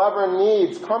v'yechel," whoever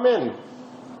needs, come in.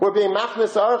 We're being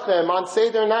machnis archim on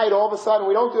Seder night. All of a sudden,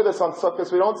 we don't do this on Sukkot.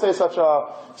 We don't say such a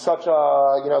nusach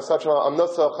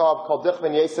called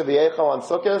dichvin yetze v'yechel on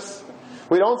Sukkot.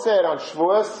 We don't say it on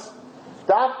Shavuos.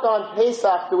 Dafka on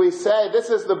Pesach, do we say, this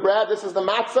is the bread, this is the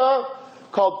matzah,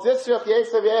 called ditzrach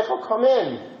yetze v'yechel, come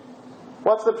in.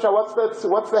 What's the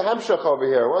hemshech over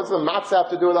here? What does the matzah have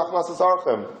to do with achnas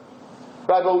archim?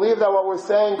 But I believe that what we're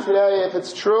saying today, if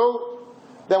it's true,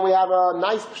 then we have a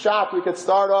nice pshat. We could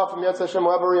start off, and Yetz Hashem,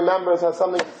 whoever remembers, has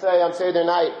something to say on Seder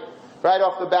night, right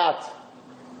off the bat.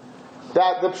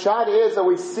 That the pshat is that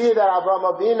we see that Avraham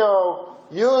Avinu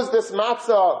used this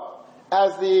matzah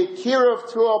as the kiruv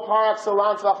tool par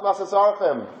excellence v'achnas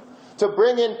archim, to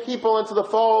bring in people into the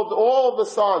fold, all of the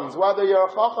sons, whether you're a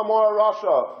chacham or a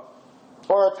rasha,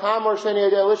 or a tam or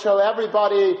sheni elisha,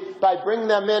 everybody, by bringing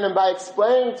them in and by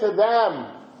explaining to them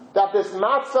that this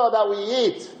matzah that we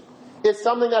eat is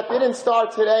something that didn't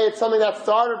start today, it's something that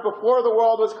started before the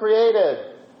world was created.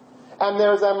 And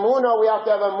there's emunah, we have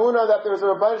to have emunah that there's a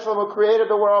Rebbeinu Shalom who created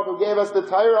the world, who gave us the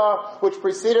Torah, which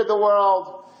preceded the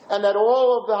world, and that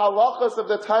all of the halachas of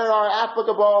the Torah are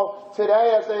applicable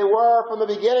today as they were from the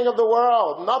beginning of the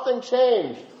world. Nothing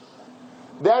changed.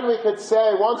 Then we could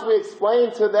say, once we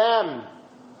explain to them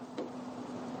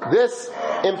this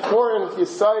important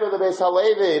yesod of the Beis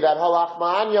Halevi, that halach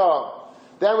ma'anya,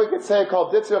 then we could say,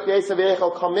 called ditzrach yetze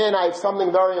v'yechel, come in, I have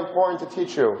something very important to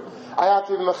teach you. I have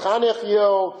to mechanech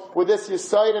you with this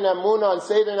yesod and emunah, and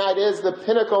Seder night is the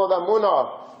pinnacle of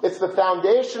emunah. It's the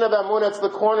foundation of emunah, it's the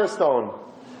cornerstone.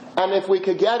 And if we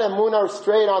could get emunah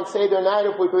straight on Seder night,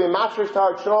 if we could be matrish to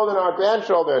our children, our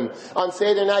grandchildren, on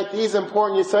Seder night, these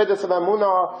important yesodas of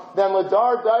emunah, then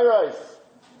l'dar dairos,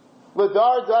 the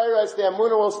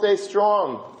emunah will stay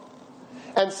strong.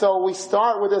 And so we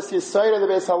start with this yesod of the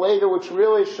Beis Halevi, which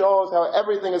really shows how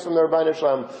everything is from the Rebbeinu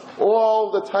Shalom.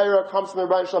 All the Torah comes from the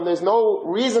Rebbeinu Shalom. There's no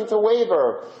reason to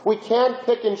waver. We can't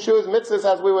pick and choose mitzvahs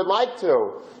as we would like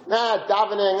to.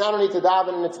 Davening, I don't need to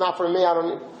daven, and it's not for me,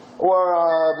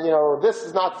 this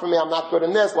is not for me, I'm not good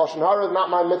in this, Lashon Hara is not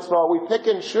my mitzvah. We pick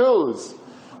and choose.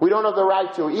 We don't have the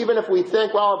right to. Even if we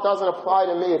think, well, it doesn't apply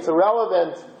to me, it's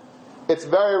irrelevant. It's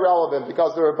very relevant,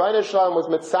 because the Rebbeinu Shalom was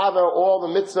mitzaver all the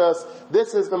mitzvahs.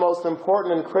 This is the most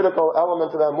important and critical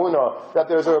element of emunah, that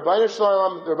there's a Rebbeinu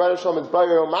Shalom, the Rebbeinu Shalom is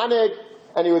Bayer Manig,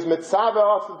 and he was mitzaver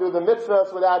us to do the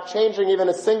mitzvahs without changing even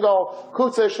a single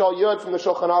kutzah shal yud from the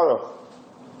Shulchan Aruch.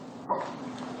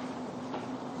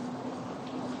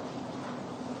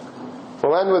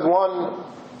 We'll end with one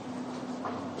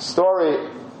story.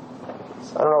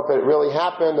 I don't know if it really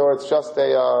happened or it's just a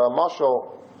mashal.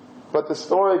 But the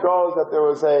story goes that there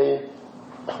was a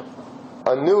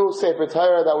new Sefer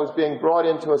Torah that was being brought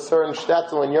into a certain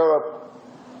shtetl in Europe,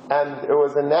 and it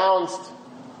was announced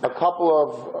a couple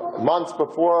of months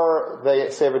before the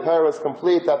Sefer Torah was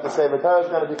complete that the Sefer Torah is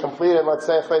going to be completed, let's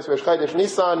say, Chodesh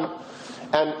Nisan,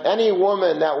 and any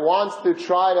woman that wants to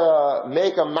try to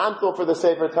make a mantle for the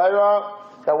Sefer Torah,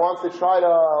 that wants to try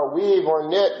to weave or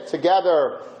knit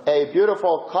together a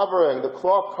beautiful covering, the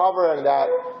cloth covering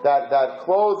that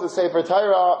clothes the Sefer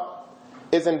Torah,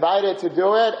 is invited to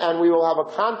do it, and we will have a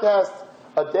contest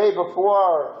a day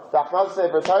before the Achnaz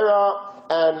Sefer Torah,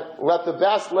 and let the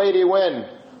best lady win.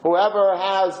 Whoever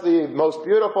has the most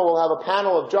beautiful will have a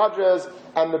panel of judges,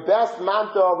 and the best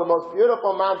mantle, the most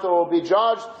beautiful mantle, will be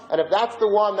judged, and if that's the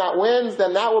one that wins,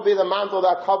 then that will be the mantle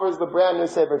that covers the brand new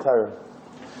Sefer Torah.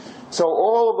 So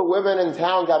all of the women in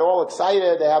town got all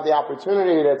excited. They have the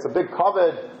opportunity. It's a big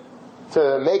kavod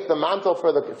to make the mantle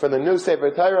for the new Sefer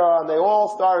Torah, and they all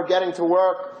started getting to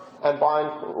work. and buying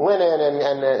linen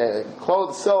and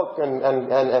clothes, silk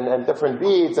and different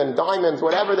beads and diamonds,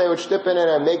 whatever they would ship in it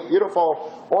and make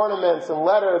beautiful ornaments and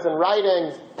letters and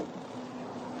writings.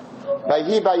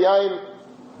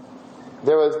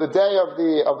 There was the day of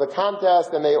the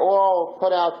contest, and they all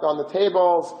put out on the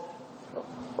tables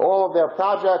all of their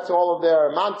projects, all of their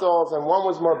mantles, and one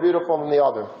was more beautiful than the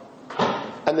other.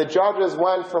 And the judges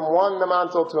went from one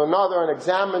mantle to another and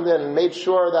examined it and made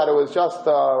sure that it was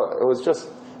just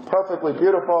perfectly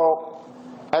beautiful.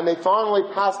 And they finally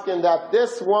paskined that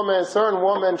this woman, a certain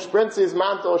woman, Shprinzi's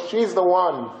mantle, she's the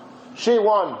one. She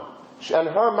won. And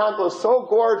her mantle is so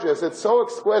gorgeous, it's so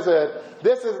exquisite.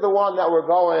 This is the one that we're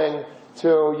going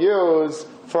to use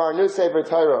for our new Sefer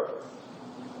Torah.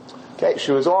 Okay,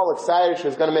 she was all excited. She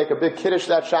was going to make a big kiddush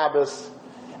that Shabbos.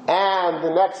 And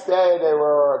the next day they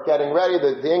were getting ready.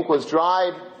 The ink was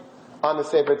dried on the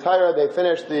Sefer Torah. They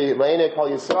finished the Le'inei Kol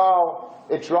Yisrael.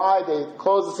 It dried. They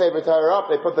closed the Sefer Torah up.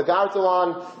 They put the gartel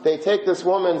on. They take this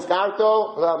woman's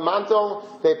mantle.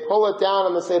 They pull it down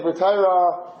on the Sefer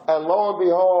Torah. And lo and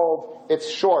behold, it's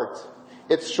short.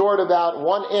 It's short about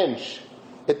 1 inch.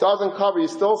 It doesn't cover. You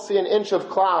still see an inch of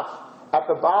cloth at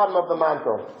the bottom of the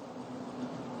mantle.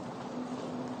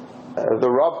 The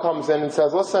Rav comes in and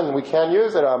says, listen, we can't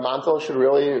use it. Our mantle should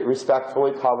really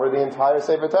respectfully cover the entire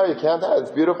Sefer Torah. You can't have it.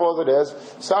 It's beautiful as it is.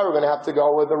 Sorry, we're going to have to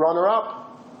go with the runner-up.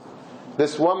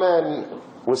 This woman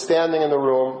was standing in the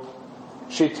room.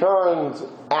 She turned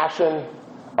ashen,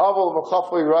 Aval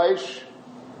v'chafli reish,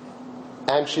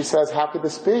 and she says, how could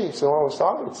this be? She said, well, we're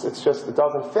sorry. It's just, it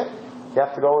doesn't fit. You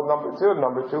have to go with number 2.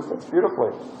 Number 2 fits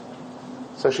beautifully.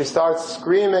 So she starts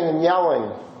screaming and yelling,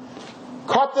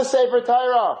 cut the Sefer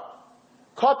Torah!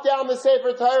 Cut down the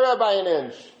Sefer Torah by 1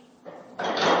 inch.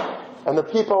 And the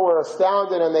people were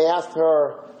astounded, and they asked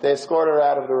her, they escorted her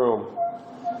out of the room.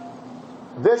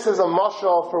 This is a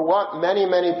mashal for what many,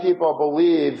 many people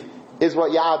believe is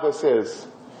what Yadus is.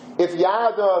 If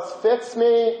Yadus fits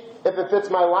me, if it fits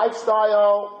my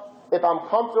lifestyle, if I'm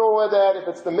comfortable with it, if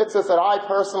it's the mitzvahs that I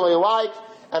personally like,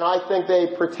 and I think they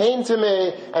pertain to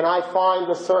me, and I find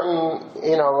a certain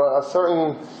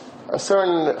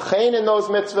chen in those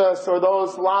mitzvahs or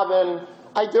those lavin,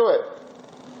 I do it.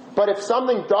 But if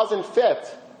something doesn't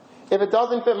fit, if it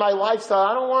doesn't fit my lifestyle,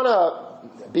 I don't want to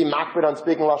be makbid on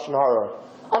speaking Lashon Hara.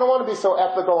 I don't want to be so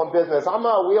ethical in business. I'm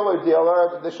a wheeler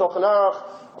dealer. The Shulchan Aruch,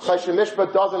 Chesed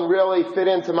Mishpat doesn't really fit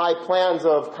into my plans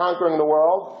of conquering the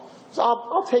world. So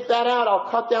I'll take that out. I'll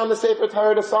cut down the Sefer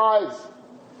Torah to size.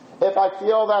 If I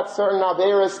feel that certain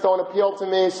averos don't appeal to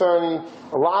me, certain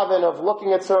lavin of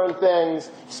looking at certain things,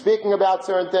 speaking about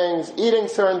certain things, eating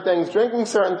certain things, drinking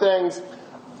certain things,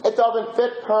 it doesn't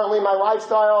fit currently my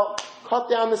lifestyle, cut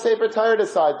down the Sefer Torah to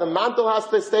size. The mantle has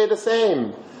to stay the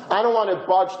same. I don't want to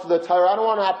budge to the Torah. I don't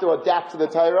want to have to adapt to the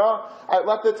Torah.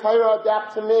 Let the Torah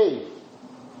adapt to me.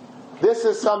 This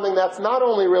is something that's not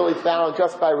only really found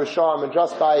just by Rishon and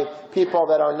just by people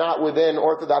that are not within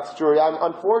Orthodox Jewry.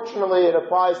 Unfortunately, it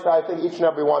applies to, I think, each and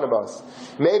every one of us.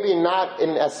 Maybe not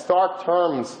in as stark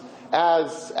terms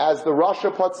as the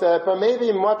Rasha puts it, but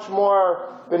maybe much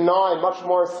more benign, much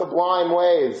more sublime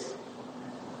ways.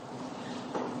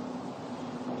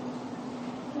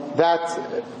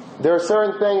 That there are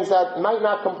certain things that might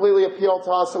not completely appeal to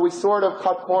us, so we sort of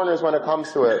cut corners when it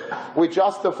comes to it. We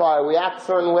justify, we act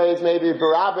certain ways, maybe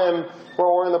barabim, where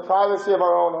we're in the privacy of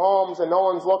our own homes and no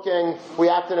one's looking, we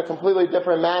act in a completely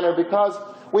different manner because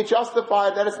we justify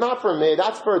that it's not for me,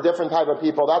 that's for a different type of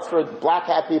people, that's for black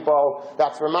hat people,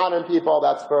 that's for modern people,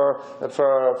 that's for a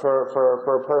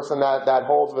person that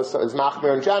holds is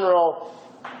machmir in general.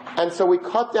 And so we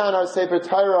cut down our Sefer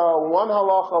Torah, one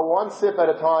halacha, one sip at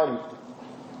a time.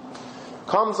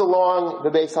 Comes along the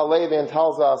Beis Halevi and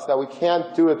tells us that we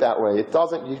can't do it that way. It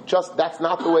doesn't, that's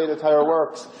not the way the Torah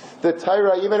works. The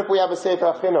Torah, even if we have a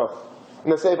Sefer Chinuch,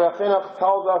 and the Sefer Chinuch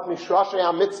tells us, Mishrashei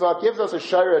HaMitzvah, gives us a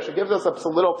shirish, it gives us a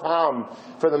little time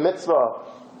for the mitzvah.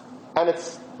 And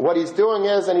it's, what he's doing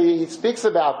is, and he speaks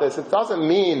about this, it doesn't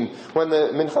mean when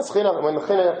the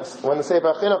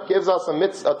Sefer Chinuch gives us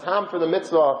a time for the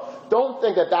mitzvah, don't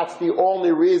think that that's the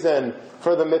only reason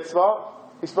for the mitzvah.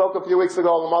 We spoke a few weeks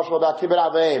ago in the Mashal about Kibbut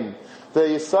Aveim. The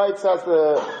Yisrael says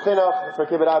the chinuch for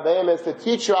Kibbut Aveim is to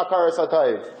teach you Akaras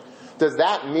HaTov. Does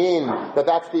that mean that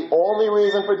that's the only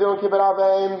reason for doing Kibbut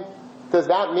Aveim? Does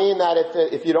that mean that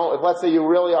if let's say you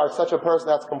really are such a person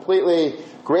that's completely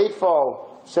grateful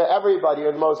to everybody,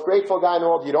 you're the most grateful guy in the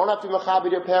world, you don't have to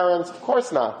mechabed your parents? Of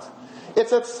course not.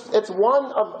 It's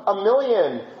one of a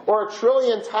million or a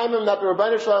trillion timim that the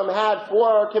Rebbeinu Shalom had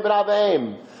for Kibbut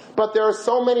Aveim. But there are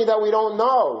so many that we don't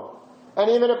know. And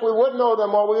even if we would know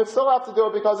them, well, we would still have to do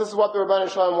it because this is what the Rebbeinu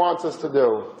Shalom wants us to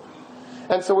do.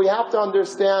 And so we have to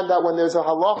understand that when there's a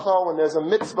halacha, when there's a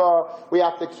mitzvah, we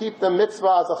have to keep the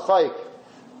mitzvah as a chayk.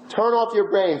 Turn off your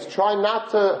brains. Try not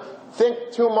to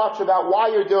think too much about why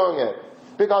you're doing it.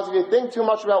 Because if you think too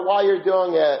much about why you're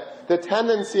doing it, the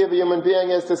tendency of a human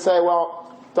being is to say,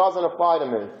 well, it doesn't apply to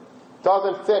me.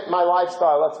 Doesn't fit my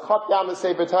lifestyle. Let's cut down the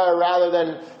Sefer Torah rather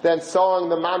than sewing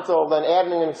the mantle, than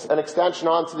adding an extension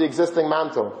onto the existing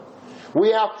mantle.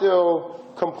 We have to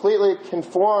completely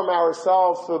conform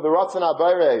ourselves to the Ratzon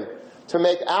HaBorei, to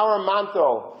make our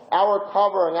mantle, our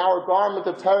covering, our garment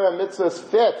of Torah mitzvahs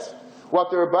fit what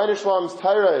the Rebbeinu Shalom's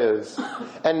Torah is,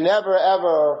 and never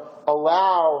ever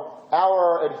allow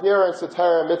our adherence to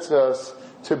Torah mitzvahs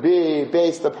to be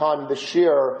based upon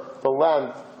the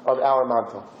length of our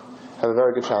mantle. Have a very good Shabbos.